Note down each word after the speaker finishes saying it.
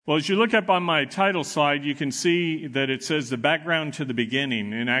Well, as you look up on my title slide, you can see that it says the background to the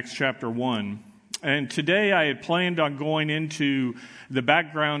beginning in Acts chapter 1. And today I had planned on going into the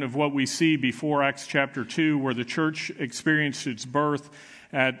background of what we see before Acts chapter 2, where the church experienced its birth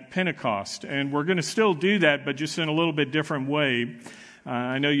at Pentecost. And we're going to still do that, but just in a little bit different way.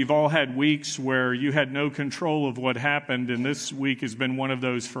 I know you've all had weeks where you had no control of what happened, and this week has been one of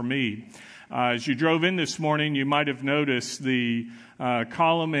those for me. As you drove in this morning, you might have noticed the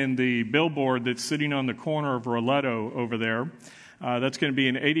column and the billboard that's sitting on the corner of Roletto over there. That's going to be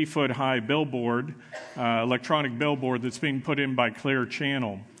an 80-foot high billboard, electronic billboard that's being put in by Clear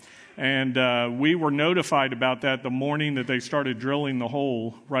Channel. And we were notified about that the morning that they started drilling the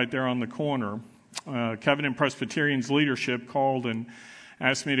hole right there on the corner. Covenant Presbyterian's leadership called and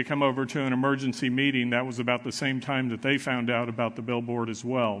asked me to come over to an emergency meeting. That was about the same time that they found out about the billboard as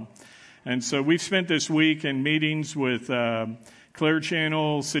well. And so we've spent this week in meetings with Clear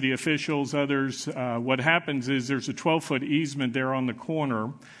Channel, city officials, others. What happens is there's a 12-foot easement there on the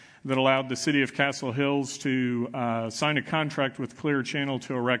corner that allowed the city of Castle Hills to sign a contract with Clear Channel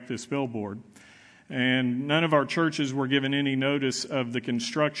to erect this billboard. And none of our churches were given any notice of the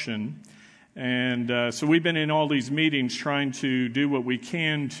construction. And so we've been in all these meetings trying to do what we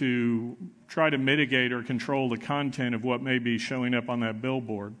can to try to mitigate or control the content of what may be showing up on that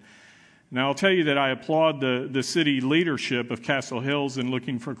billboard. Now, I'll tell you that I applaud the city leadership of Castle Hills in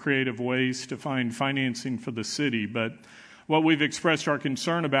looking for creative ways to find financing for the city. But what we've expressed our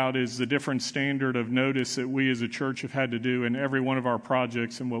concern about is the different standard of notice that we as a church have had to do in every one of our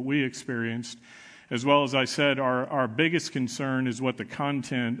projects and what we experienced. As well as I said, our biggest concern is what the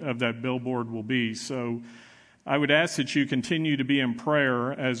content of that billboard will be. So I would ask that you continue to be in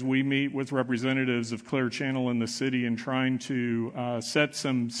prayer as we meet with representatives of Clear Channel in the city and trying to set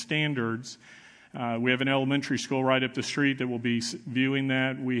some standards. We have an elementary school right up the street that will be viewing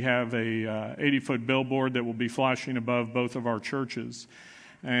that. We have a 80-foot billboard that will be flashing above both of our churches.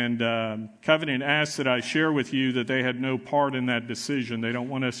 And Covenant asked that I share with you that they had no part in that decision. They don't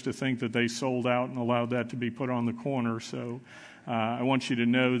want us to think that they sold out and allowed that to be put on the corner. So I want you to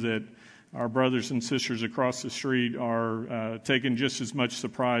know that our brothers and sisters across the street are taken just as much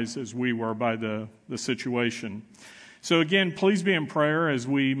surprise as we were by the situation. So again, please be in prayer as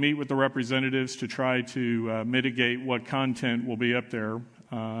we meet with the representatives to try to mitigate what content will be up there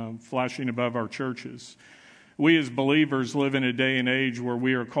flashing above our churches. We as believers live in a day and age where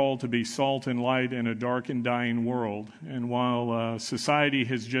we are called to be salt and light in a dark and dying world. And while society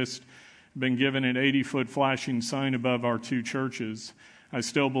has just been given an 80-foot flashing sign above our two churches, I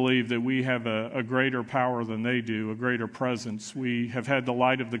still believe that we have a greater power than they do, a greater presence. We have had the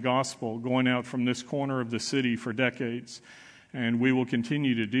light of the gospel going out from this corner of the city for decades, and we will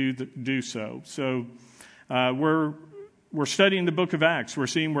continue to do so. So we're studying the book of Acts. We're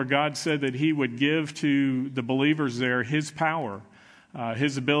seeing where God said that he would give to the believers there his power,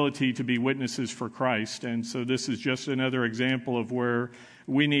 his ability to be witnesses for Christ. And so this is just another example of where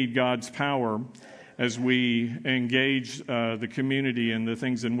we need God's power as we engage the community and the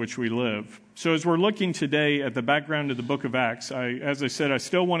things in which we live. So as we're looking today at the background of the book of Acts, as I said, I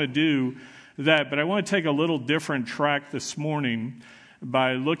still want to do that, but I want to take a little different track this morning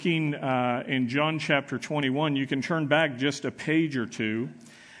by looking in John chapter 21. You can turn back just a page or two,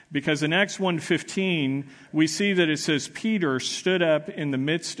 because in Acts 1:15, we see that it says, Peter stood up in the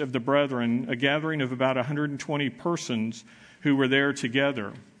midst of the brethren, a gathering of about 120 persons who were there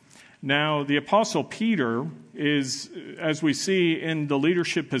together. Now, the Apostle Peter is, as we see, in the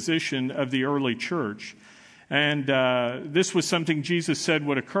leadership position of the early church. And this was something Jesus said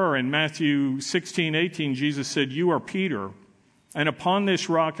would occur. In Matthew 16:18, Jesus said, "You are Peter, and upon this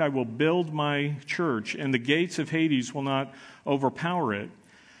rock I will build my church, and the gates of Hades will not overpower it."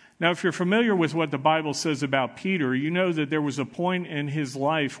 Now, if you're familiar with what the Bible says about Peter, you know that there was a point in his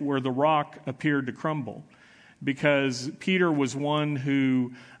life where the rock appeared to crumble, because Peter was one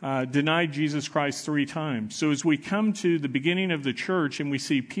who denied Jesus Christ 3 times. So as we come to the beginning of the church and we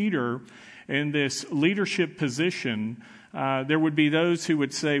see Peter in this leadership position, there would be those who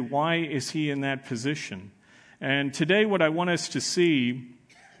would say, why is he in that position? And today what I want us to see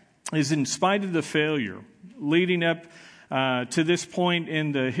is, in spite of the failure leading up to this point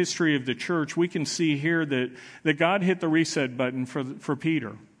in the history of the church, we can see here that God hit the reset button for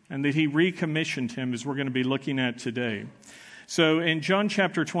Peter, and that he recommissioned him, as we're going to be looking at today. So in John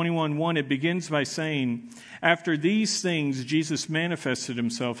chapter 21:1, it begins by saying, "After these things, Jesus manifested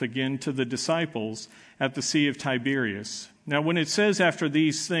himself again to the disciples at the Sea of Tiberias. Now, when it says after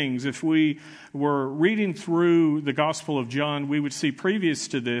these things, if we were reading through the Gospel of John, we would see previous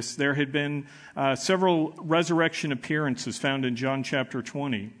to this, there had been several resurrection appearances found in John chapter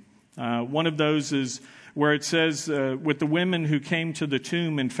 20. One of those is where it says, with the women who came to the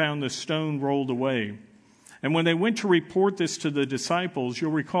tomb and found the stone rolled away. And when they went to report this to the disciples,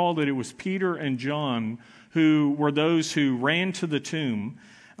 you'll recall that it was Peter and John who were those who ran to the tomb,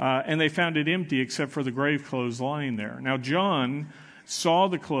 and they found it empty except for the grave clothes lying there. Now, John saw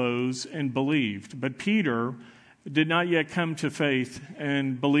the clothes and believed, but Peter did not yet come to faith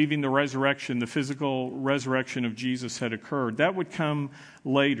and believing the resurrection, the physical resurrection of Jesus had occurred. That would come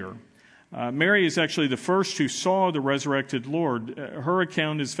later. Mary is actually the first who saw the resurrected Lord. Her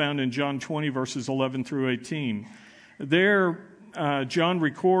account is found in John 20, verses 11 through 18. There, John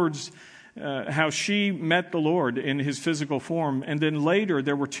records how she met the Lord in his physical form, and then later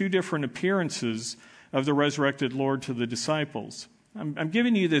there were two different appearances of the resurrected Lord to the disciples. I'm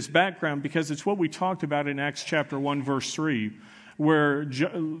giving you this background because it's what we talked about in Acts chapter 1, verse 3, where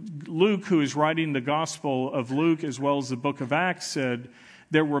Luke, who is writing the Gospel of Luke as well as the book of Acts, said,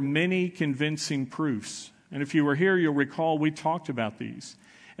 there were many convincing proofs. And if you were here, you'll recall we talked about these.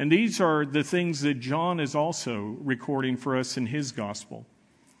 And these are the things that John is also recording for us in his gospel.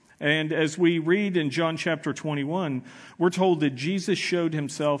 And as we read in John chapter 21, we're told that Jesus showed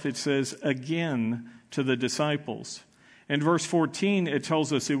himself, it says, again to the disciples. In verse 14, it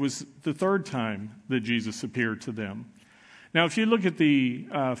tells us it was the third time that Jesus appeared to them. Now, if you look at the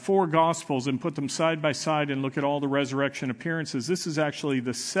four Gospels and put them side by side and look at all the resurrection appearances, this is actually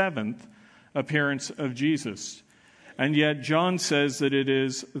the seventh appearance of Jesus. And yet John says that it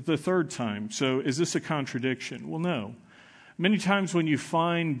is the third time. So is this a contradiction? Well, no. Many times when you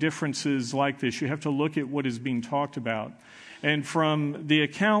find differences like this, you have to look at what is being talked about. And from the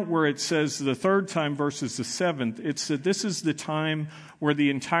account where it says the third time versus the seventh, it's that this is the time where the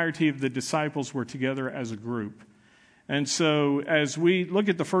entirety of the disciples were together as a group. And so as we look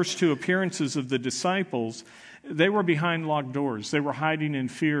at the first two appearances of the disciples, they were behind locked doors. They were hiding in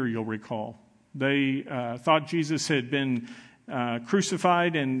fear, you'll recall. They thought Jesus had been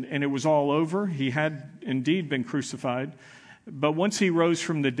crucified and it was all over. He had indeed been crucified. But once he rose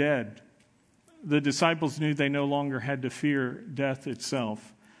from the dead, the disciples knew they no longer had to fear death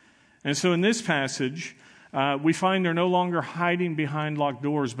itself. And so in this passage, we find they're no longer hiding behind locked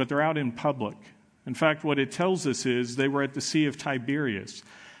doors, but they're out in public. In fact, what it tells us is they were at the Sea of Tiberias.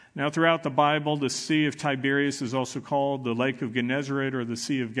 Now, throughout the Bible, the Sea of Tiberias is also called the Lake of Gennesaret or the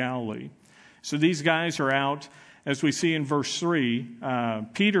Sea of Galilee. So these guys are out, as we see in verse 3,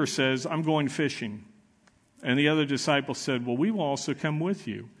 Peter says, I'm going fishing. And the other disciples said, well, we will also come with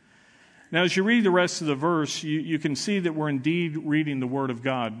you. Now, as you read the rest of the verse, you can see that we're indeed reading the Word of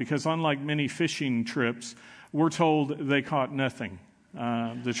God, because unlike many fishing trips, we're told they caught nothing.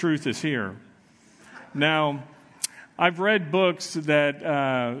 The truth is here. Now, I've read books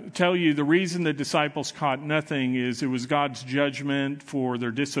that tell you the reason the disciples caught nothing is it was God's judgment for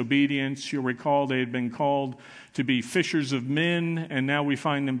their disobedience. You'll recall they had been called to be fishers of men, and now we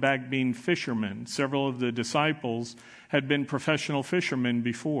find them back being fishermen. Several of the disciples had been professional fishermen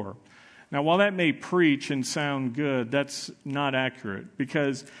before. Now, while that may preach and sound good, that's not accurate,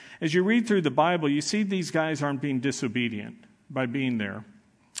 because as you read through the Bible, you see these guys aren't being disobedient by being there.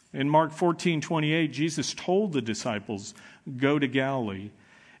 In Mark 14:28, Jesus told the disciples, go to Galilee.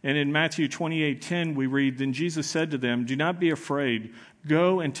 And in Matthew 28:10, we read, then Jesus said to them, do not be afraid.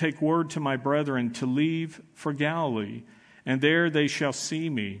 Go and take word to my brethren to leave for Galilee, and there they shall see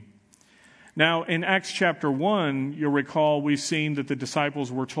me. Now, in Acts chapter 1, you'll recall we've seen that the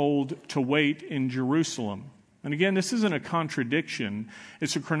disciples were told to wait in Jerusalem. And again, this isn't a contradiction.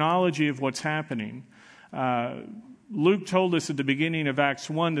 It's a chronology of what's happening. Luke told us at the beginning of Acts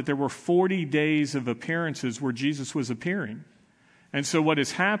 1 that there were 40 days of appearances where Jesus was appearing. And so what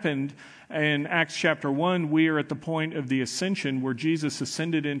has happened in Acts chapter 1, we are at the point of the ascension where Jesus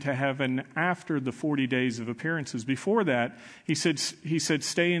ascended into heaven after the 40 days of appearances. Before that, he said,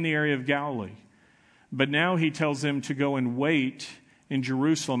 stay in the area of Galilee. But now he tells them to go and wait in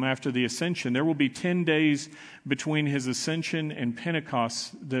Jerusalem after the ascension. There will be 10 days between his ascension and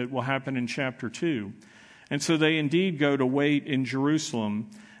Pentecost that will happen in chapter 2. And so they indeed go to wait in Jerusalem,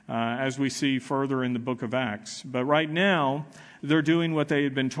 as we see further in the book of Acts. But right now, they're doing what they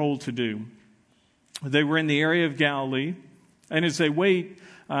had been told to do. They were in the area of Galilee, and as they wait,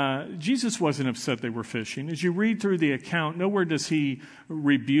 Jesus wasn't upset they were fishing. As you read through the account, nowhere does he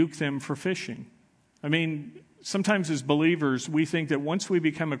rebuke them for fishing. I mean, sometimes as believers, we think that once we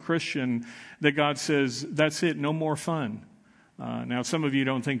become a Christian, that God says, that's it, no more fun. Now, some of you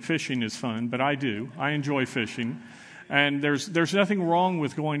don't think fishing is fun, but I do. I enjoy fishing. And there's nothing wrong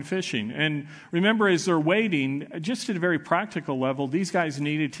with going fishing. And remember, as they're waiting, just at a very practical level, these guys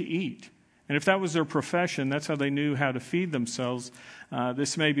needed to eat. And if that was their profession, that's how they knew how to feed themselves.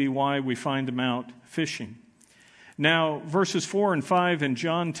 This may be why we find them out fishing. Now, verses 4 and 5 in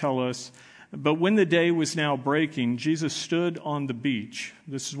John tell us, but when the day was now breaking, Jesus stood on the beach.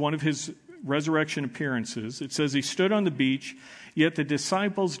 This is one of his resurrection appearances. It says he stood on the beach, yet the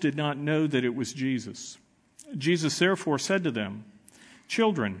disciples did not know that it was Jesus. Jesus therefore said to them,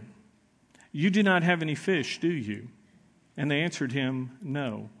 "Children, you do not have any fish, do you?" And they answered him,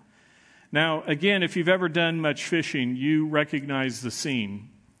 "No." Now, again, if you've ever done much fishing, you recognize the scene.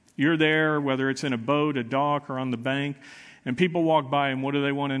 You're there, whether it's in a boat, a dock, or on the bank, and people walk by, and what do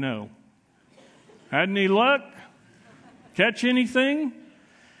they want to know? Had any luck? Catch anything?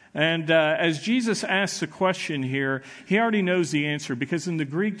 And as Jesus asks the question here, he already knows the answer, because in the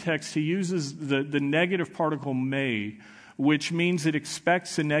Greek text, he uses the negative particle me, which means it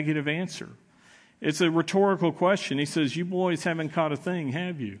expects a negative answer. It's a rhetorical question. He says, "You boys haven't caught a thing,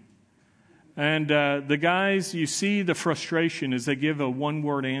 have you?" And the guys, you see the frustration as they give a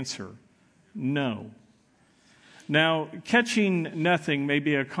one-word answer: no. Now, catching nothing may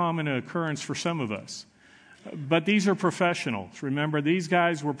be a common occurrence for some of us. But these are professionals. Remember, these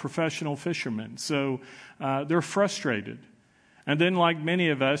guys were professional fishermen. So they're frustrated. And then, like many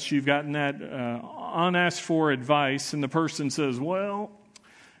of us, you've gotten that unasked for advice, and the person says, "Well,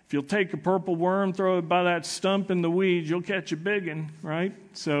 if you'll take a purple worm, throw it by that stump in the weeds, you'll catch a big one," right?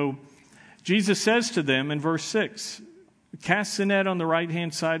 So Jesus says to them in verse 6, "Cast the net on the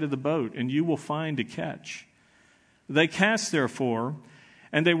right-hand side of the boat, and you will find a catch." They cast, therefore,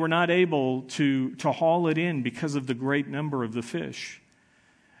 and they were not able to haul it in because of the great number of the fish.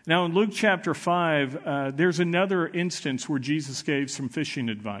 Now, in Luke chapter 5, there's another instance where Jesus gave some fishing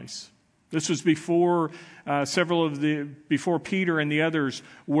advice. This was before before Peter and the others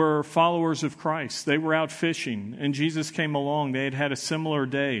were followers of Christ. They were out fishing, and Jesus came along. They had had a similar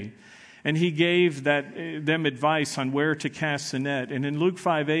day. And he gave them advice on where to cast the net. And in Luke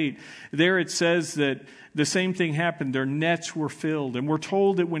 5:8, there it says that the same thing happened. Their nets were filled. And we're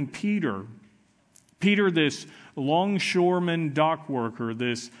told that when Peter, this longshoreman dock worker,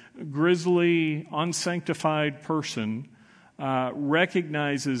 this grisly, unsanctified person,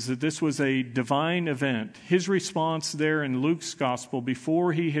 recognizes that this was a divine event. His response there in Luke's gospel,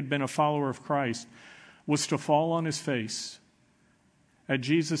 before he had been a follower of Christ, was to fall on his face at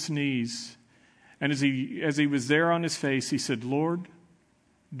Jesus' knees. And as he was there on his face, he said, "Lord,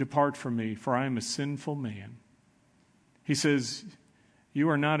 depart from me, for I am a sinful man." He says, "You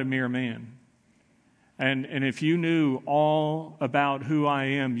are not a mere man. And if you knew all about who I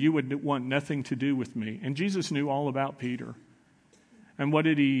am, you would want nothing to do with me." And Jesus knew all about Peter. And what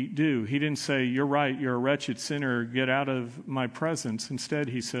did he do? He didn't say, "You're right, you're a wretched sinner, get out of my presence." Instead,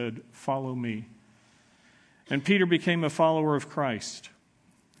 he said, "Follow me." And Peter became a follower of Christ.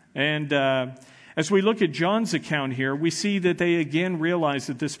 And as we look at John's account here, we see that they again realize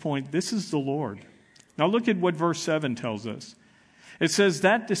at this point, this is the Lord. Now look at what verse 7 tells us. It says,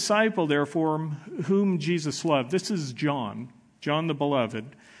 "That disciple, therefore, whom Jesus loved," this is John the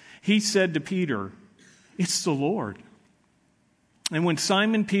beloved, "he said to Peter, 'It's the Lord.' And when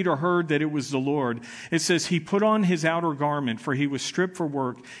Simon Peter heard that it was the Lord, it says he put on his outer garment, for he was stripped for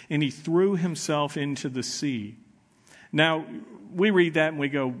work, and he threw himself into the sea." Now, we read that and we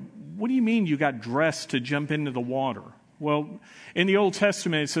go, "What do you mean you got dressed to jump into the water?" Well, in the Old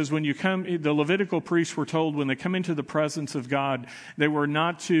Testament, it says the Levitical priests were told when they come into the presence of God, they were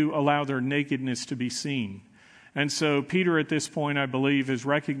not to allow their nakedness to be seen. And so Peter at this point, I believe, is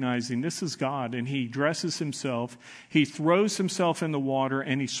recognizing this is God, and he dresses himself, he throws himself in the water,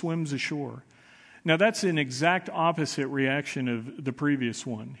 and he swims ashore. Now, that's an exact opposite reaction of the previous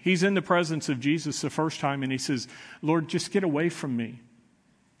one. He's in the presence of Jesus the first time, and he says, "Lord, just get away from me."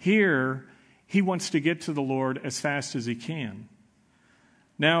 Here, he wants to get to the Lord as fast as he can.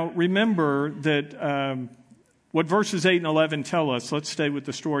 Now, remember that what verses 8 and 11 tell us. Let's stay with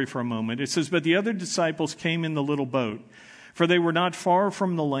the story for a moment. It says, "But the other disciples came in the little boat, for they were not far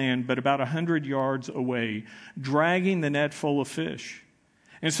from the land, but about 100 yards away, dragging the net full of fish.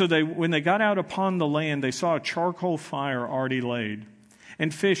 And so when they got out upon the land, they saw a charcoal fire already laid,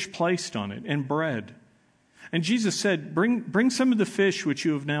 and fish placed on it, and bread. And Jesus said, bring some of the fish which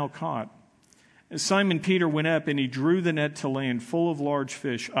you have now caught." And Simon Peter went up, and he drew the net to land full of large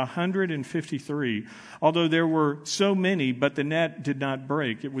fish, 153, although there were so many, but the net did not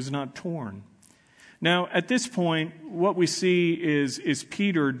break. It was not torn. Now, at this point, what we see is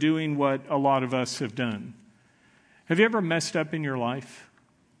Peter doing what a lot of us have done. Have you ever messed up in your life?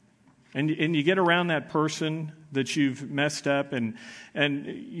 And you get around that person that you've messed up, and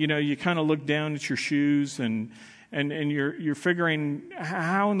you kind of look down at your shoes, and you're figuring,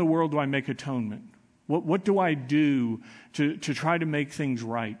 how in the world do I make atonement? What do I do to try to make things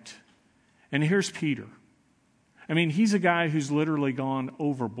right? And here's Peter. I mean, he's a guy who's literally gone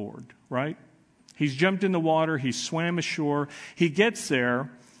overboard, right? He's jumped in the water. He swam ashore. He gets there.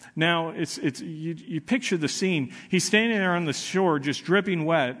 Now, you picture the scene. He's standing there on the shore, just dripping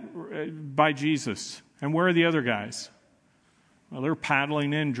wet by Jesus. And where are the other guys? Well, they're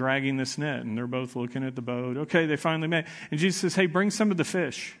paddling in, dragging this net, and they're both looking at the boat. Okay, they finally met. And Jesus says, hey, bring some of the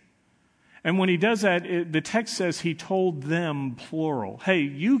fish. And when he does that, the text says he told them, plural, hey,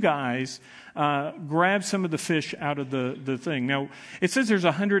 you guys grab some of the fish out of the thing. Now, it says there's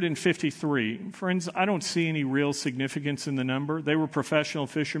 153. Friends, I don't see any real significance in the number. They were professional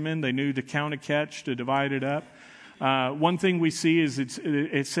fishermen. They knew to count a catch, to divide it up. One thing we see is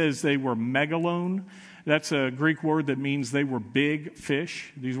it says they were megalone. That's a Greek word that means they were big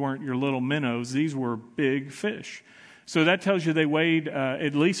fish. These weren't your little minnows. These were big fish. So that tells you they weighed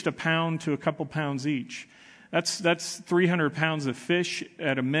at least a pound to a couple pounds each. That's 300 pounds of fish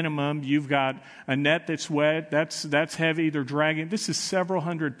at a minimum. You've got a net that's wet. That's heavy. They're dragging. This is several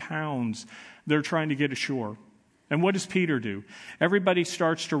hundred pounds they're trying to get ashore. And what does Peter do? Everybody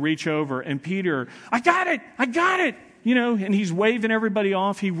starts to reach over, and Peter, I got it. And he's waving everybody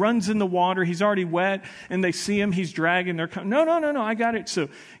off. He runs in the water. He's already wet, and they see him. He's dragging. They're coming, no, I got it. So,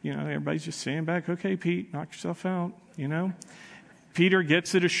 everybody's just saying back, okay, Pete, knock yourself out, Peter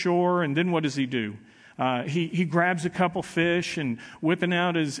gets it ashore, and then what does he do? He grabs a couple fish, and whipping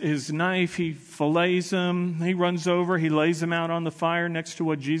out his knife, he fillets them. He runs over. He lays them out on the fire next to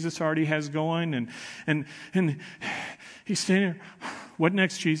what Jesus already has going, and he's standing there. What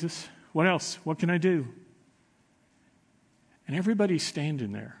next, Jesus? What else? What can I do? And everybody's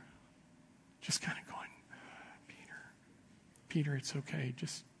standing there, just kind of going, Peter, it's okay.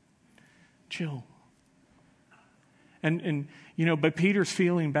 Just chill. But Peter's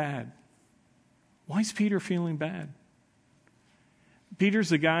feeling bad. Why is Peter feeling bad? Peter's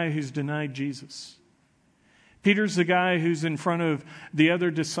the guy who's denied Jesus. Peter's the guy who's in front of the other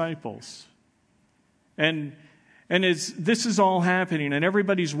disciples. And as this is all happening and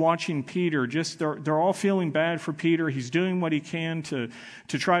everybody's watching Peter, they're all feeling bad for Peter. He's doing what he can to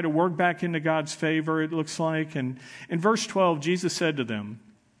try to work back into God's favor, it looks like. And in verse 12, Jesus said to them,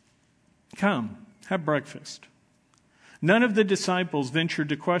 come, have breakfast. None of the disciples ventured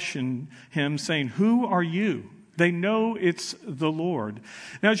to question him, saying, who are you? They know it's the Lord.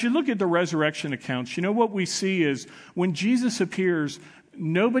 Now, as you look at the resurrection accounts, what we see is when Jesus appears,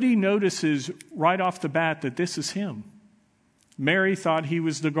 nobody notices right off the bat that this is him. Mary thought he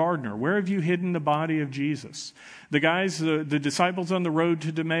was the gardener. Where have you hidden the body of Jesus? The guys, the disciples on the road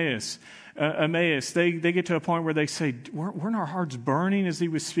to Emmaus, they get to a point where they say, weren't our hearts burning as he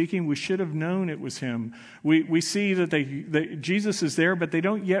was speaking? We should have known it was him. We see that Jesus is there, but they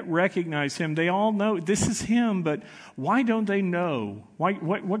don't yet recognize him. They all know this is him, but why don't they know?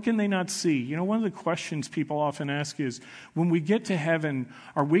 What can they not see? One of the questions people often ask is, when we get to heaven,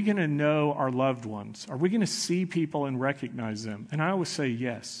 are we going to know our loved ones? Are we going to see people and recognize them? And I always say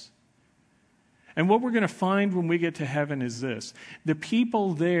yes. And what we're going to find when we get to heaven is this. The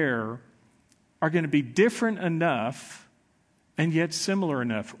people there are going to be different enough and yet similar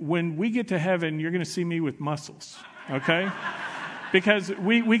enough. When we get to heaven, you're going to see me with muscles, okay? Because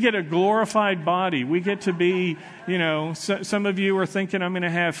we get a glorified body. We get to be, some of you are thinking I'm going to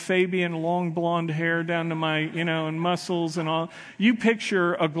have Fabian long blonde hair down to my, and muscles and all. You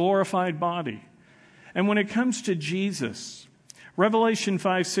picture a glorified body. And when it comes to Jesus, Revelation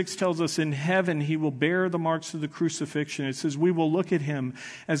 5:6 tells us in heaven he will bear the marks of the crucifixion. It says we will look at him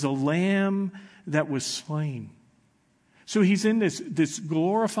as a lamb that was slain. So he's in this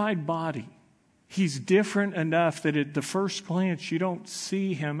glorified body. He's different enough that at the first glance you don't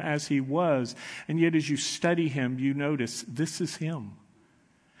see him as he was. And yet as you study him, you notice this is him.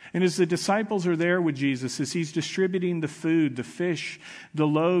 And as the disciples are there with Jesus, as he's distributing the food, the fish, the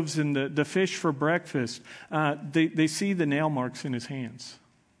loaves, and the fish for breakfast, they see the nail marks in his hands.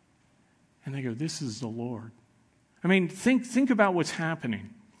 And they go, this is the Lord. I mean, think about what's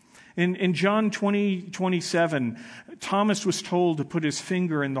happening. In John 20:27, Thomas was told to put his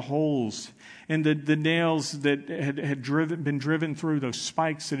finger in the holes and the nails that had been driven through, those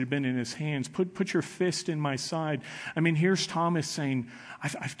spikes that had been in his hands. Put your fist in my side. I mean, here's Thomas saying,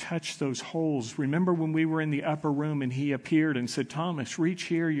 I've touched those holes. Remember when we were in the upper room and he appeared and said, Thomas, reach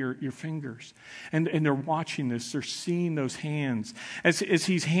here your fingers. And they're watching this. They're seeing those hands. As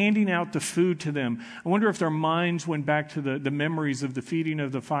he's handing out the food to them, I wonder if their minds went back to the memories of the feeding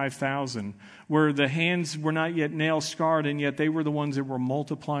of the 5,000, where the hands were not yet nail scarred, and yet they were the ones that were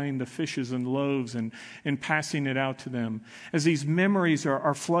multiplying the fishes and loaves and passing it out to them. As these memories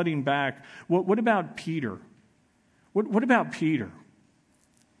are flooding back, what about Peter? What about Peter?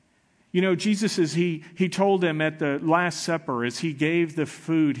 You know, Jesus, as he told them at the Last Supper, as he gave the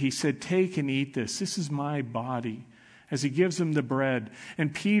food, he said, take and eat this. This is my body. As he gives them the bread.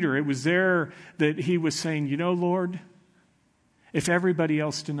 And Peter, it was there that he was saying, you know, Lord, if everybody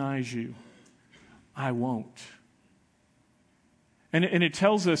else denies you, I won't. And it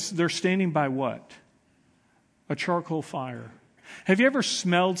tells us they're standing by what? A charcoal fire. Have you ever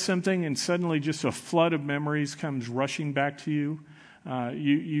smelled something and suddenly just a flood of memories comes rushing back to you?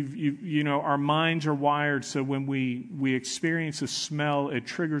 You know, our minds are wired so when we experience a smell, it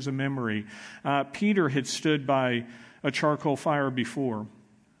triggers a memory. Peter had stood by a charcoal fire before.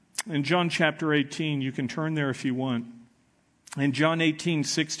 In John chapter 18, you can turn there if you want. In John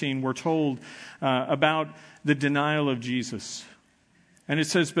 18:16, we're told about the denial of Jesus. And it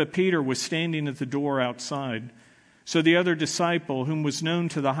says, but Peter was standing at the door outside. So the other disciple, whom was known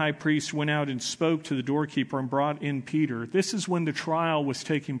to the high priest, went out and spoke to the doorkeeper and brought in Peter. This is when the trial was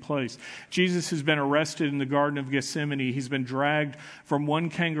taking place. Jesus has been arrested in the Garden of Gethsemane. He's been dragged from one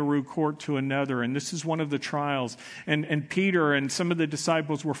kangaroo court to another, and this is one of the trials. And Peter and some of the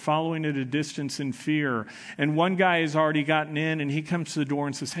disciples were following at a distance in fear. And one guy has already gotten in, and he comes to the door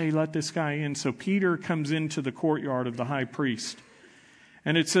and says, hey, let this guy in. So Peter comes into the courtyard of the high priest.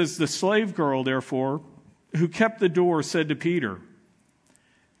 And it says, the slave girl, therefore, who kept the door, said to Peter,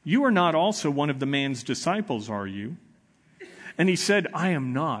 you are not also one of the man's disciples, are you? And he said, I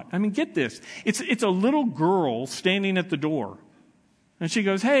am not. I mean, get this. It's a little girl standing at the door. And she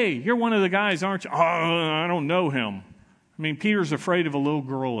goes, hey, you're one of the guys, aren't you? Oh, I don't know him. I mean, Peter's afraid of a little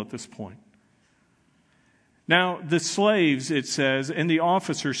girl at this point. Now, the slaves, it says, and the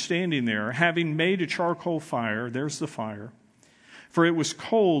officers standing there, having made a charcoal fire, there's the fire, for it was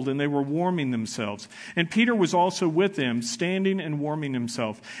cold, and they were warming themselves. And Peter was also with them, standing and warming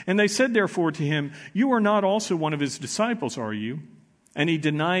himself. And they said therefore to him, you are not also one of his disciples, are you? And he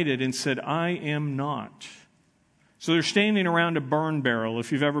denied it and said, I am not. So they're standing around a burn barrel.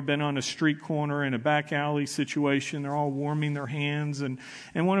 If you've ever been on a street corner in a back alley situation, they're all warming their hands. And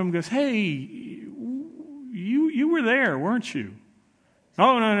one of them goes, hey, you were there, weren't you?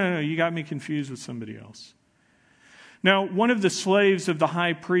 Oh, no, you got me confused with somebody else. Now, one of the slaves of the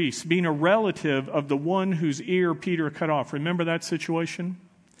high priest, being a relative of the one whose ear Peter cut off. Remember that situation?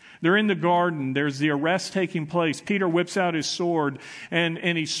 They're in the garden. There's the arrest taking place. Peter whips out his sword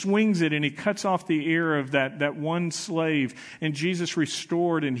and he swings it and he cuts off the ear of that one slave. And Jesus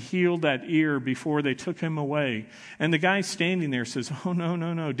restored and healed that ear before they took him away. And the guy standing there says, oh,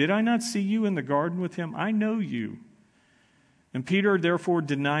 no. Did I not see you in the garden with him? I know you. And Peter therefore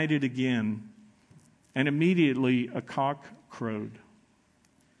denied it again. And immediately a cock crowed.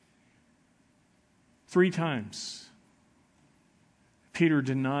 3 times, Peter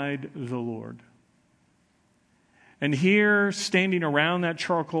denied the Lord. And here, standing around that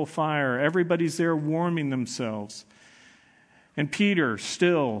charcoal fire, everybody's there warming themselves. And Peter,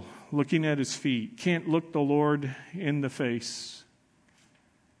 still looking at his feet, can't look the Lord in the face.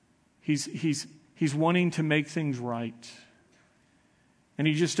 He's wanting to make things right. And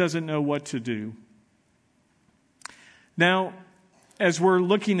he just doesn't know what to do. Now, as we're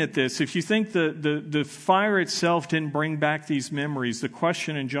looking at this, if you think the fire itself didn't bring back these memories, the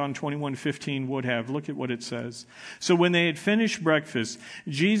question in John 21:15 would have. Look at what it says. So when they had finished breakfast,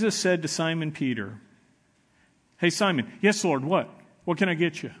 Jesus said to Simon Peter, hey, Simon, yes, Lord, what? What can I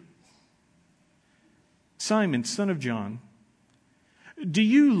get you? Simon, son of John, do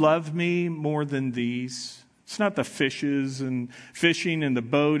you love me more than these? It's not the fishes and fishing and the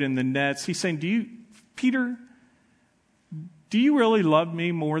boat and the nets. He's saying, Peter, do you really love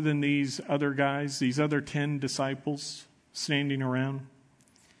me more than these other guys, these other 10 disciples standing around?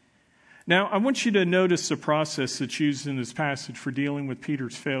 Now, I want you to notice the process that's used in this passage for dealing with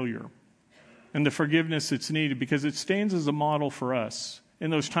Peter's failure and the forgiveness that's needed, because it stands as a model for us in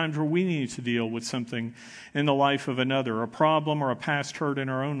those times where we need to deal with something in the life of another, a problem or a past hurt in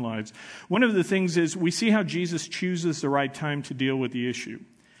our own lives. One of the things is we see how Jesus chooses the right time to deal with the issue.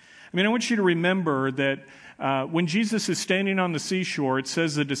 I mean, I want you to remember that when Jesus is standing on the seashore, it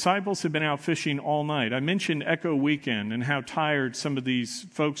says the disciples have been out fishing all night. I mentioned Echo Weekend and how tired some of these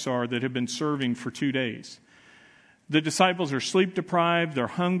folks are that have been serving for 2 days. The disciples are sleep deprived, they're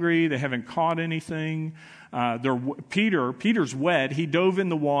hungry, they haven't caught anything. Peter's wet. He dove in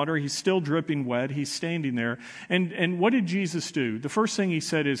the water. He's still dripping wet. He's standing there. And what did Jesus do? The first thing he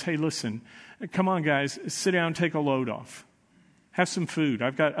said is, hey, listen, come on, guys, sit down, take a load off. Have some food.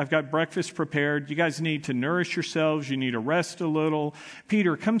 I've got breakfast prepared. You guys need to nourish yourselves. You need to rest a little.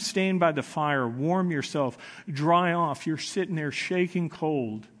 Peter, come stand by the fire. Warm yourself. Dry off. You're sitting there shaking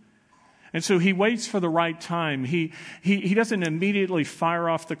cold. And so he waits for the right time. He doesn't immediately fire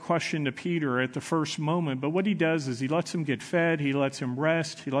off the question to Peter at the first moment, but what he does is he lets him get fed, he lets him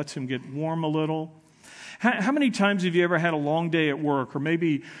rest, he lets him get warm a little. How many times have you ever had a long day at work, or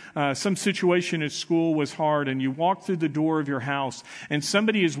maybe some situation at school was hard, and you walk through the door of your house, and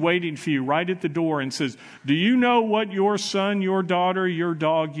somebody is waiting for you right at the door and says, do you know what your son, your daughter, your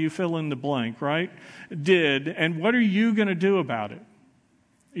dog, you fill in the blank, right, did, and what are you going to do about it?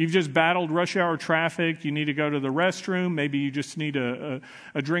 You've just battled rush hour traffic. You need to go to the restroom. Maybe you just need a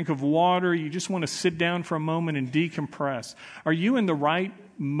drink of water. You just want to sit down for a moment and decompress. Are you in the right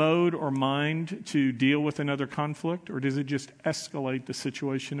mode or mind to deal with another conflict, or does it just escalate the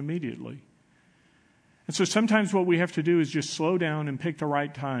situation immediately? And so sometimes what we have to do is just slow down and pick the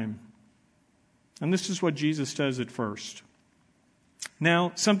right time. And this is what Jesus does at first.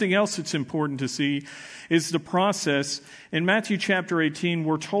 Now, something else that's important to see is the process. In Matthew chapter 18,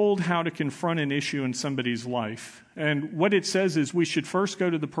 we're told how to confront an issue in somebody's life. And what it says is we should first go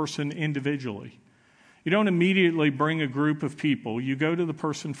to the person individually. You don't immediately bring a group of people. You go to the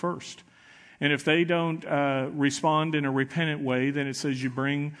person first. And if they don't respond in a repentant way, then it says you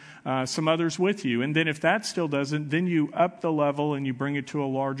bring some others with you. And then if that still doesn't, then you up the level and you bring it to a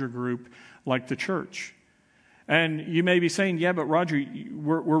larger group like the church. And you may be saying, yeah, but Roger,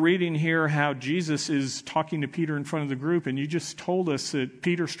 we're reading here how Jesus is talking to Peter in front of the group, and you just told us that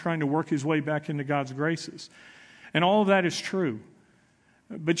Peter's trying to work his way back into God's graces. And all of that is true.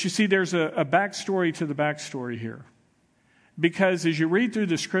 But you see, there's a backstory to the backstory here. Because as you read through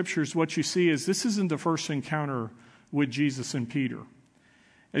the scriptures, what you see is this isn't the first encounter with Jesus and Peter.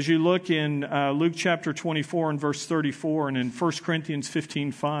 As you look in Luke chapter 24 and verse 34 and in 1 Corinthians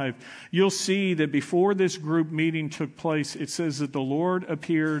 15:5, you'll see that before this group meeting took place, it says that the Lord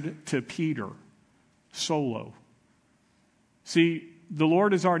appeared to Peter solo. See, the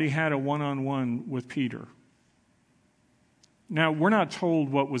Lord has already had a one-on-one with Peter. Now, we're not told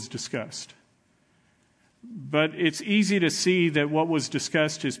what was discussed, but it's easy to see that what was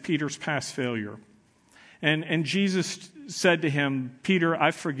discussed is Peter's past failure. And Jesus said to him, Peter,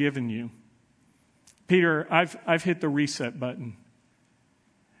 I've forgiven you. Peter, I've hit the reset button.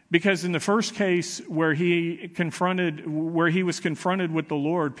 Because in the first case where he was confronted with the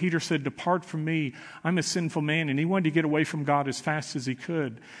Lord, Peter said, depart from me, I'm a sinful man. And he wanted to get away from God as fast as he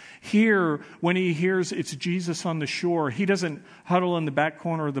could. Here, when he hears it's Jesus on the shore, he doesn't huddle in the back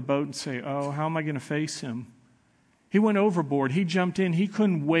corner of the boat and say, oh, how am I going to face him? He went overboard. He jumped in. He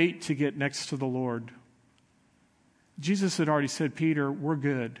couldn't wait to get next to the Lord. Jesus had already said, Peter, we're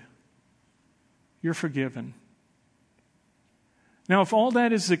good. You're forgiven. Now, if all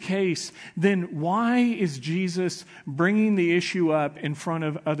that is the case, then why is Jesus bringing the issue up in front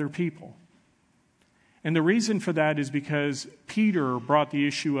of other people? And the reason for that is because Peter brought the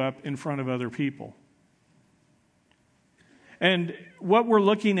issue up in front of other people. And what we're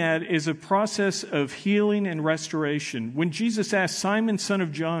looking at is a process of healing and restoration. When Jesus asked Simon, son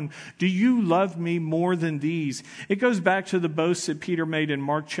of John, do you love me more than these? It goes back to the boast that Peter made in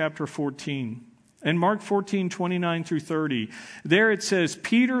Mark chapter 14. In Mark 14, 29 through 30, there it says,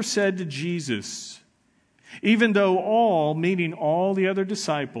 Peter said to Jesus, even though all, meaning all the other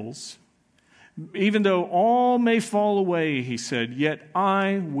disciples, even though all may fall away, he said, yet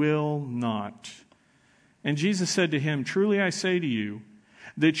I will not. And Jesus said to him, truly I say to you,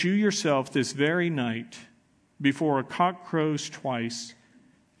 that you yourself this very night, before a cock crows twice,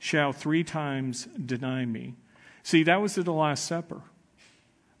 shall 3 times deny me. See, that was at the Last Supper.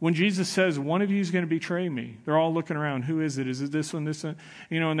 When Jesus says, one of you is going to betray me, they're all looking around. Who is it? Is it this one, this one?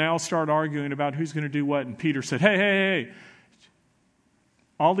 And they all start arguing about who's going to do what. And Peter said, hey.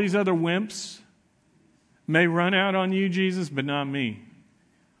 All these other wimps may run out on you, Jesus, but not me.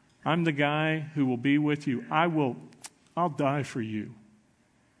 I'm the guy who will be with you. I'll die for you.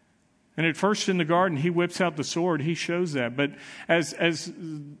 And at first in the garden, he whips out the sword. He shows that. But as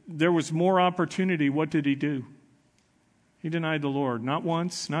there was more opportunity, what did he do? He denied the Lord. Not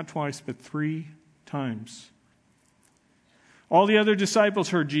once, not twice, but 3 times. All the other disciples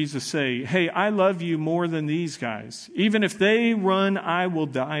heard Jesus say, hey, I love you more than these guys. Even if they run, I will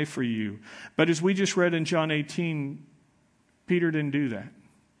die for you. But as we just read in John 18, Peter didn't do that.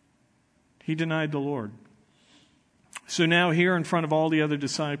 He denied the Lord. So now here in front of all the other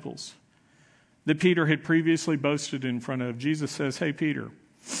disciples that Peter had previously boasted in front of, Jesus says, hey, Peter,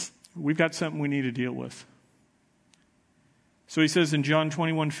 we've got something we need to deal with. So he says in John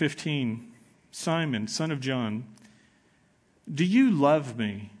 21:15, Simon, son of John, do you love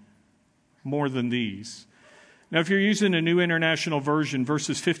me more than these? Now, if you're using a New International Version,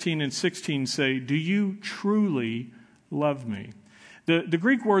 verses 15 and 16 say, do you truly love me? The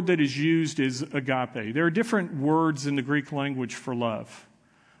Greek word that is used is agape. There are different words in the Greek language for love.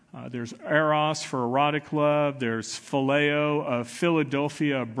 There's eros for erotic love. There's phileo of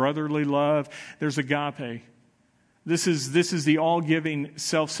Philadelphia, brotherly love. There's agape. This is the all-giving,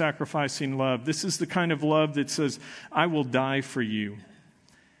 self-sacrificing love. This is the kind of love that says, I will die for you.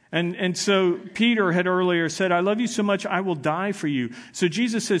 And so Peter had earlier said, I love you so much, I will die for you. So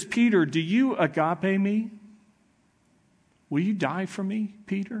Jesus says, Peter, do you agape me? Will you die for me,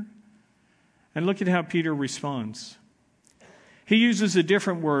 Peter? And look at how Peter responds. He uses a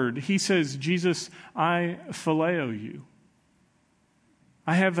different word. He says, Jesus, I phileo you.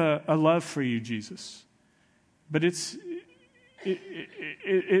 I have a love for you, Jesus. But it's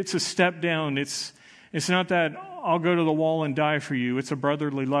a step down. It's not that I'll go to the wall and die for you. It's a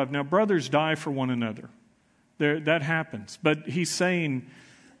brotherly love. Now, brothers die for one another. That happens. But he's saying,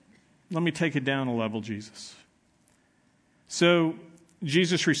 let me take it down a level, Jesus. So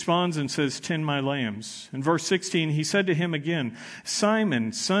Jesus responds and says, tend my lambs. In verse 16, he said to him again,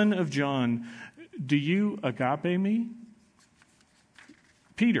 Simon, son of John, do you agape me?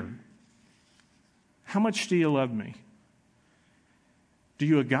 Peter, how much do you love me? Do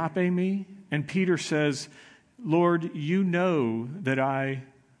you agape me? And Peter says, Lord, you know that I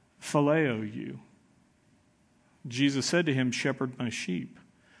phileo you. Jesus said to him, shepherd my sheep.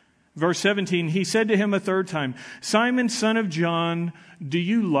 Verse 17, he said to him a third time, Simon, son of John, do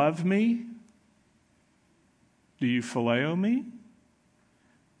you love me? Do you phileo me?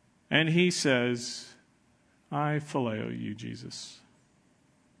 And he says, I phileo you, Jesus.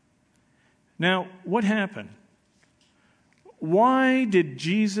 Now, what happened? Why did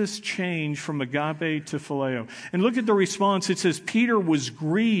Jesus change from agape to phileo? And look at the response. It says, Peter was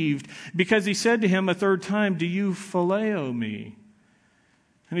grieved because he said to him a third time, do you phileo me?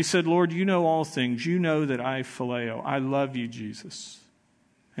 And he said, Lord, you know all things. You know that I phileo. I love you, Jesus.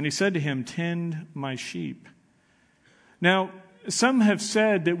 And he said to him, tend my sheep. Now, some have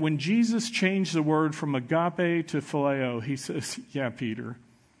said that when Jesus changed the word from agape to phileo, he says, yeah, Peter,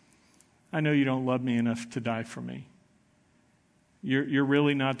 I know you don't love me enough to die for me. You're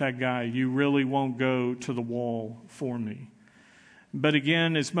really not that guy. You really won't go to the wall for me. But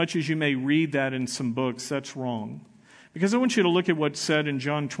again, as much as you may read that in some books, that's wrong. Because I want you to look at what's said in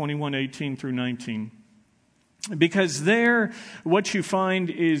John 21:18 through 19. Because there, what you find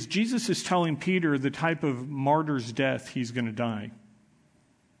is Jesus is telling Peter the type of martyr's death he's going to die.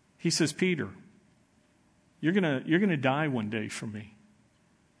 He says, Peter, you're going to die one day for me.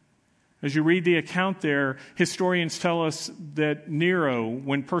 As you read the account there, historians tell us that Nero,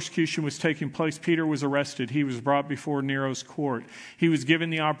 when persecution was taking place, Peter was arrested. He was brought before Nero's court. He was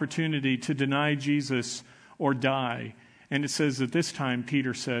given the opportunity to deny Jesus or die. And it says that this time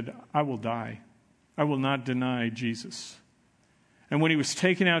Peter said, I will die. I will not deny Jesus. And when he was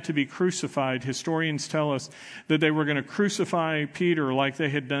taken out to be crucified, historians tell us that they were going to crucify Peter like they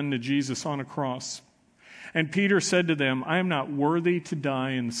had done to Jesus on a cross. And Peter said to them, I am not worthy to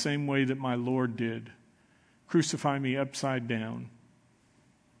die in the same way that my Lord did. Crucify me upside down.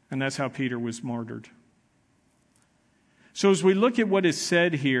 And that's how Peter was martyred. So as we look at what is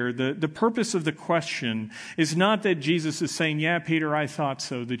said here, the purpose of the question is not that Jesus is saying, yeah, Peter, I thought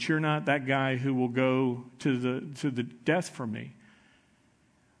so, that you're not that guy who will go to the death for me.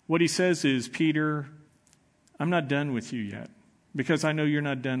 What he says is, Peter, I'm not done with you yet, because I know you're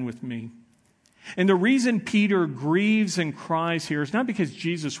not done with me. And the reason Peter grieves and cries here is not because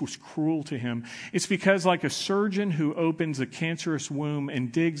Jesus was cruel to him. It's because, like a surgeon who opens a cancerous womb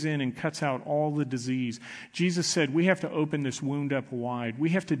and digs in and cuts out all the disease, Jesus said, we have to open this wound up wide. We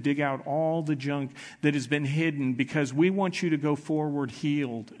have to dig out all the junk that has been hidden because we want you to go forward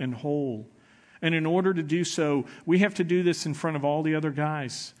healed and whole. And in order to do so, we have to do this in front of all the other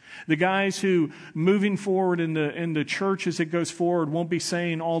guys. The guys who, moving forward in the church as it goes forward, won't be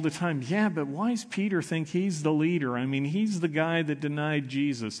saying all the time, yeah, but why does Peter think he's the leader? I mean, he's the guy that denied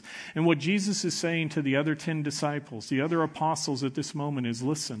Jesus. And what Jesus is saying to the other 10 disciples, the other apostles at this moment is,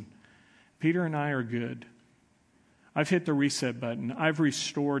 listen, Peter and I are good. I've hit the reset button. I've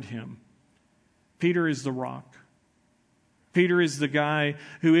restored him. Peter is the rock. Peter is the guy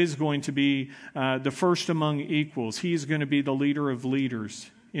who is going to be the first among equals. He is going to be the leader of leaders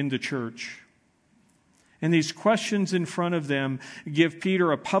in the church. And these questions in front of them give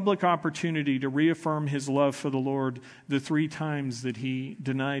Peter a public opportunity to reaffirm his love for the Lord the 3 times that he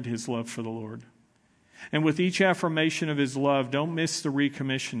denied his love for the Lord. And with each affirmation of his love, don't miss the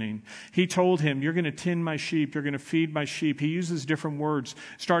recommissioning. He told him, you're going to tend my sheep, you're going to feed my sheep. He uses different words,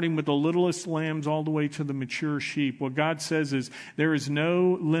 starting with the littlest lambs all the way to the mature sheep. What God says is, there is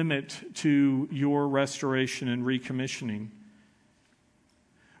no limit to your restoration and recommissioning.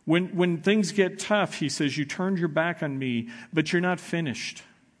 When things get tough, he says, you turned your back on me, but you're not finished.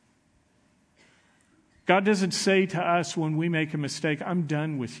 God doesn't say to us when we make a mistake, I'm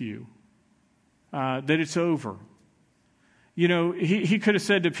done with you. That it's over. You know, he could have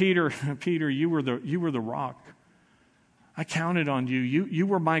said to Peter, Peter, you were the rock. I counted on you. You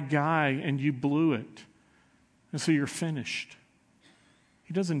were my guy and you blew it. And so you're finished.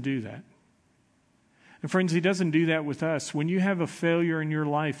 He doesn't do that. And friends, he doesn't do that with us. When you have a failure in your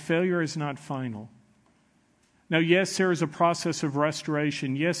life, failure is not final. Now, yes, there is a process of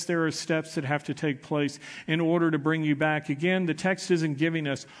restoration. Yes, there are steps that have to take place in order to bring you back. Again, the text isn't giving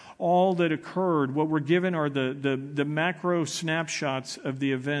us all that occurred. What we're given are the macro snapshots of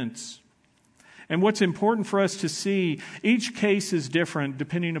the events. And what's important for us to see, each case is different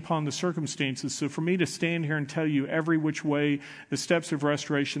depending upon the circumstances. So for me to stand here and tell you every which way the steps of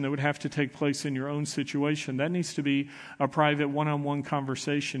restoration that would have to take place in your own situation, that needs to be a private one-on-one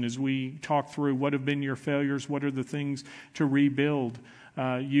conversation as we talk through what have been your failures, what are the things to rebuild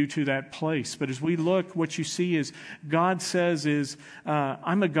you to that place. But as we look, what you see is God says is,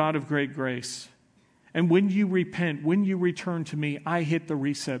 I'm a God of great grace. And when you repent, when you return to me, I hit the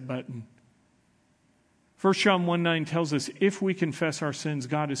reset button. 1 John 1:9 tells us, if we confess our sins,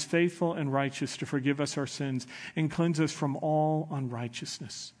 God is faithful and righteous to forgive us our sins and cleanse us from all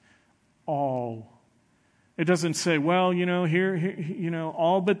unrighteousness. All. It doesn't say, well,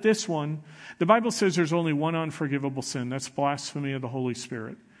 all but this one. The Bible says there's only one unforgivable sin. That's blasphemy of the Holy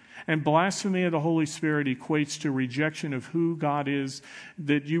Spirit. And blasphemy of the Holy Spirit equates to rejection of who God is,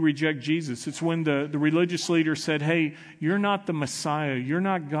 that you reject Jesus. It's when the religious leader said, hey, you're not the Messiah. You're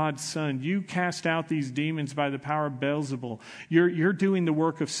not God's son. You cast out these demons by the power of Beelzebul. You're doing the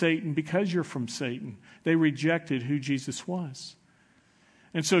work of Satan because you're from Satan. They rejected who Jesus was.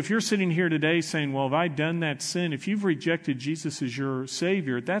 And so if you're sitting here today saying, well, have I done that sin? If you've rejected Jesus as your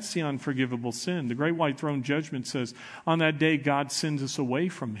Savior, that's the unforgivable sin. The Great White Throne Judgment says, on that day, God sends us away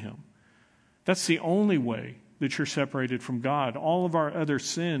from Him. That's the only way that you're separated from God. All of our other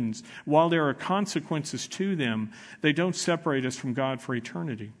sins, while there are consequences to them, they don't separate us from God for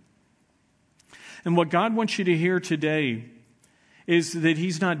eternity. And what God wants you to hear today is that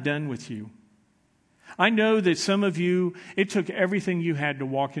He's not done with you. I know that some of you, it took everything you had to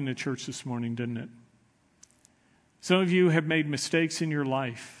walk into church this morning, didn't it? Some of you have made mistakes in your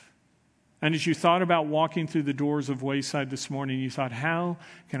life. And as you thought about walking through the doors of Wayside this morning, you thought, how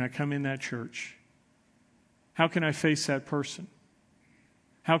can I come in that church? How can I face that person?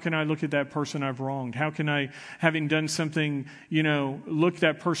 How can I look at that person I've wronged? How can I, having done something, look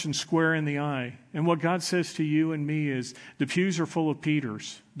that person square in the eye? And what God says to you and me is, the pews are full of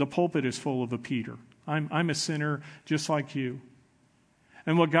Peters. The pulpit is full of a Peter. I'm a sinner just like you.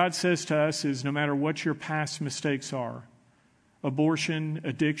 And what God says to us is, no matter what your past mistakes are, abortion,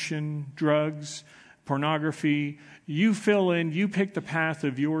 addiction, drugs, pornography, you fill in, you pick the path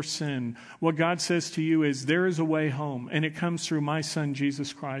of your sin. What God says to you is, there is a way home, and it comes through my Son,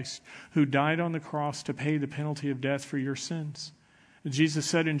 Jesus Christ, who died on the cross to pay the penalty of death for your sins. Jesus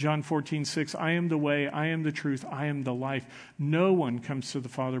said in John 14:6, I am the way, I am the truth, I am the life. No one comes to the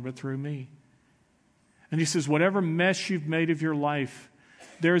Father but through me. And He says, whatever mess you've made of your life,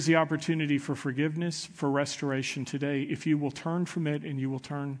 there is the opportunity for forgiveness, for restoration today, if you will turn from it and you will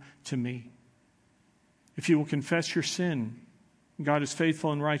turn to me. If you will confess your sin, God is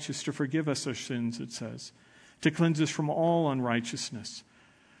faithful and righteous to forgive us our sins, it says, to cleanse us from all unrighteousness.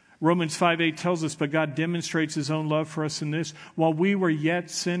 Romans 5:8 tells us, but God demonstrates His own love for us in this: while we were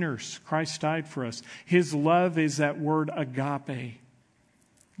yet sinners, Christ died for us. His love is that word agape.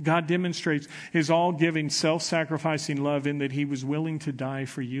 God demonstrates His all-giving, self-sacrificing love in that He was willing to die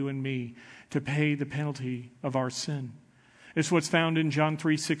for you and me to pay the penalty of our sin. It's what's found in John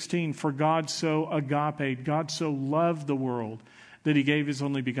 3:16. For God so agape, God so loved the world that He gave His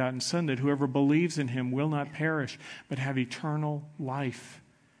only begotten Son, that whoever believes in Him will not perish, but have eternal life.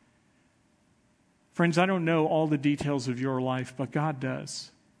 Friends, I don't know all the details of your life, but God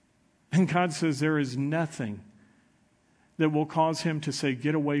does. And God says there is nothing that will cause him to say,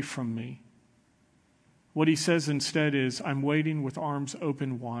 get away from me. What he says instead is, I'm waiting with arms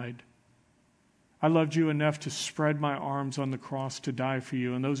open wide. I loved you enough to spread my arms on the cross to die for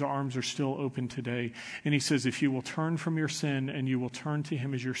you, and those arms are still open today. And he says, if you will turn from your sin and you will turn to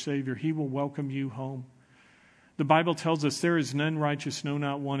him as your Savior, he will welcome you home. The Bible tells us there is none righteous, no,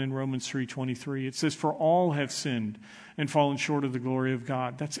 not one, in Romans 3:23. It says, for all have sinned and fallen short of the glory of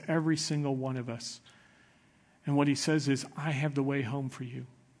God. That's every single one of us. And what he says is, I have the way home for you.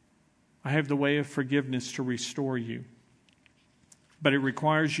 I have the way of forgiveness to restore you. But it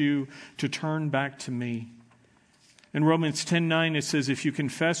requires you to turn back to me. In Romans 10:9, it says, if you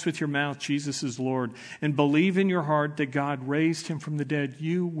confess with your mouth Jesus is Lord and believe in your heart that God raised him from the dead,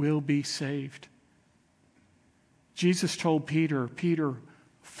 you will be saved. Jesus told Peter, Peter,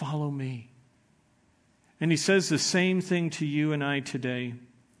 follow me. And he says the same thing to you and I today.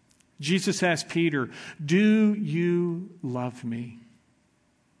 Jesus asked Peter, do you love me?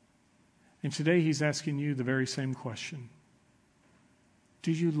 And today he's asking you the very same question.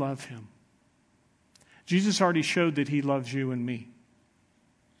 Do you love him? Jesus already showed that he loves you and me.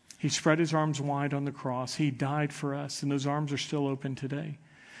 He spread his arms wide on the cross. He died for us, and those arms are still open today.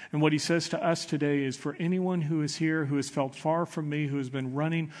 And what he says to us today is, for anyone who is here, who has felt far from me, who has been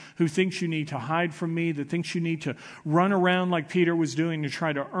running, who thinks you need to hide from me, that thinks you need to run around like Peter was doing to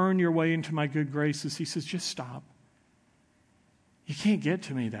try to earn your way into my good graces, he says, just stop. You can't get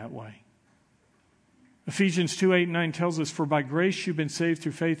to me that way. Ephesians 2:8-9 tells us, for by grace you've been saved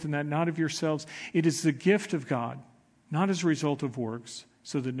through faith, and that not of yourselves. It is the gift of God, not as a result of works,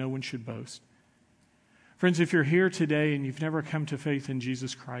 so that no one should boast. Friends, if you're here today and you've never come to faith in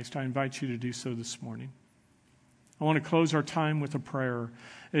Jesus Christ, I invite you to do so this morning. I want to close our time with a prayer.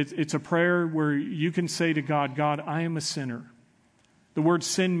 It's a prayer where you can say to God, God, I am a sinner. The word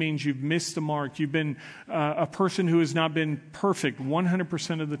sin means you've missed the mark. You've been a person who has not been perfect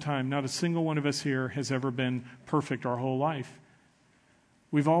 100% of the time. Not a single one of us here has ever been perfect our whole life.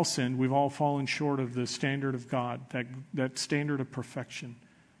 We've all sinned. We've all fallen short of the standard of God, that standard of perfection.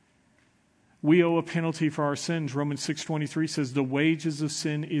 We owe a penalty for our sins. Romans 6:23 says, the wages of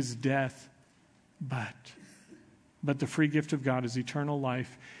sin is death, but the free gift of God is eternal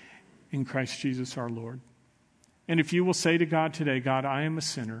life in Christ Jesus our Lord. And if you will say to God today, God, I am a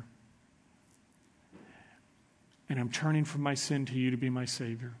sinner, and I'm turning from my sin to you to be my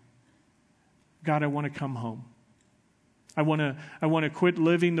Savior. God, I want to come home. I want to quit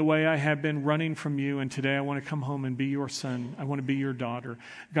living the way I have been, running from you, and today I want to come home and be your son. I want to be your daughter.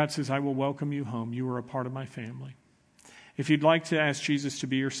 God says, I will welcome you home. You are a part of my family. If you'd like to ask Jesus to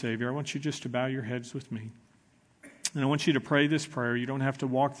be your Savior, I want you just to bow your heads with me. And I want you to pray this prayer. You don't have to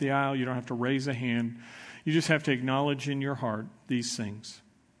walk the aisle. You don't have to raise a hand. You just have to acknowledge in your heart these things.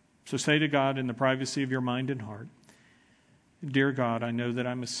 So say to God in the privacy of your mind and heart, dear God, I know that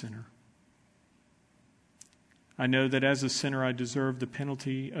I'm a sinner. I know that as a sinner I deserve the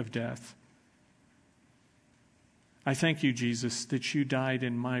penalty of death. I thank you, Jesus, that you died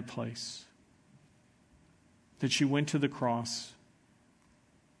in my place, that you went to the cross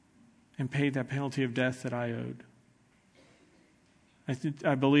and paid that penalty of death that I owed.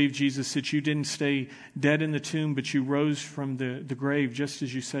 I believe, Jesus, that you didn't stay dead in the tomb, but you rose from the grave just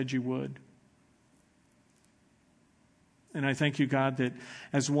as you said you would. And I thank you, God, that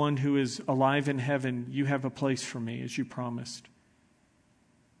as one who is alive in heaven, you have a place for me, as you promised.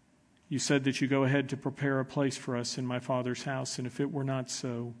 You said that you go ahead to prepare a place for us in my Father's house, and if it were not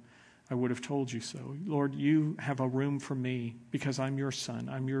so, I would have told you so. Lord, you have a room for me because I'm your son,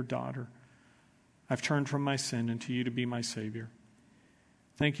 I'm your daughter. I've turned from my sin and to you to be my Savior.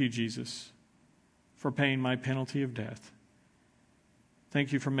 Thank you, Jesus, for paying my penalty of death.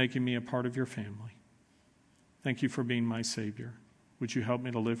 Thank you for making me a part of your family. Thank you for being my Savior. Would you help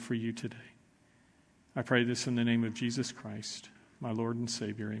me to live for you today? I pray this in the name of Jesus Christ, my Lord and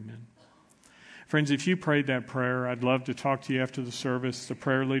Savior. Amen. Friends, if you prayed that prayer, I'd love to talk to you after the service. The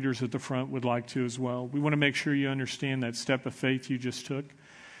prayer leaders at the front would like to as well. We want to make sure you understand that step of faith you just took.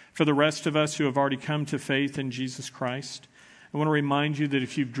 For the rest of us who have already come to faith in Jesus Christ, I want to remind you that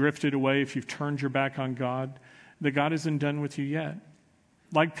if you've drifted away, if you've turned your back on God, that God isn't done with you yet.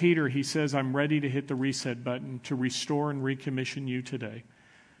 Like Peter, he says, I'm ready to hit the reset button to restore and recommission you today.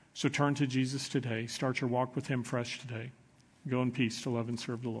 So turn to Jesus today. Start your walk with him fresh today. Go in peace to love and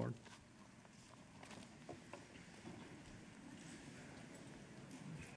serve the Lord.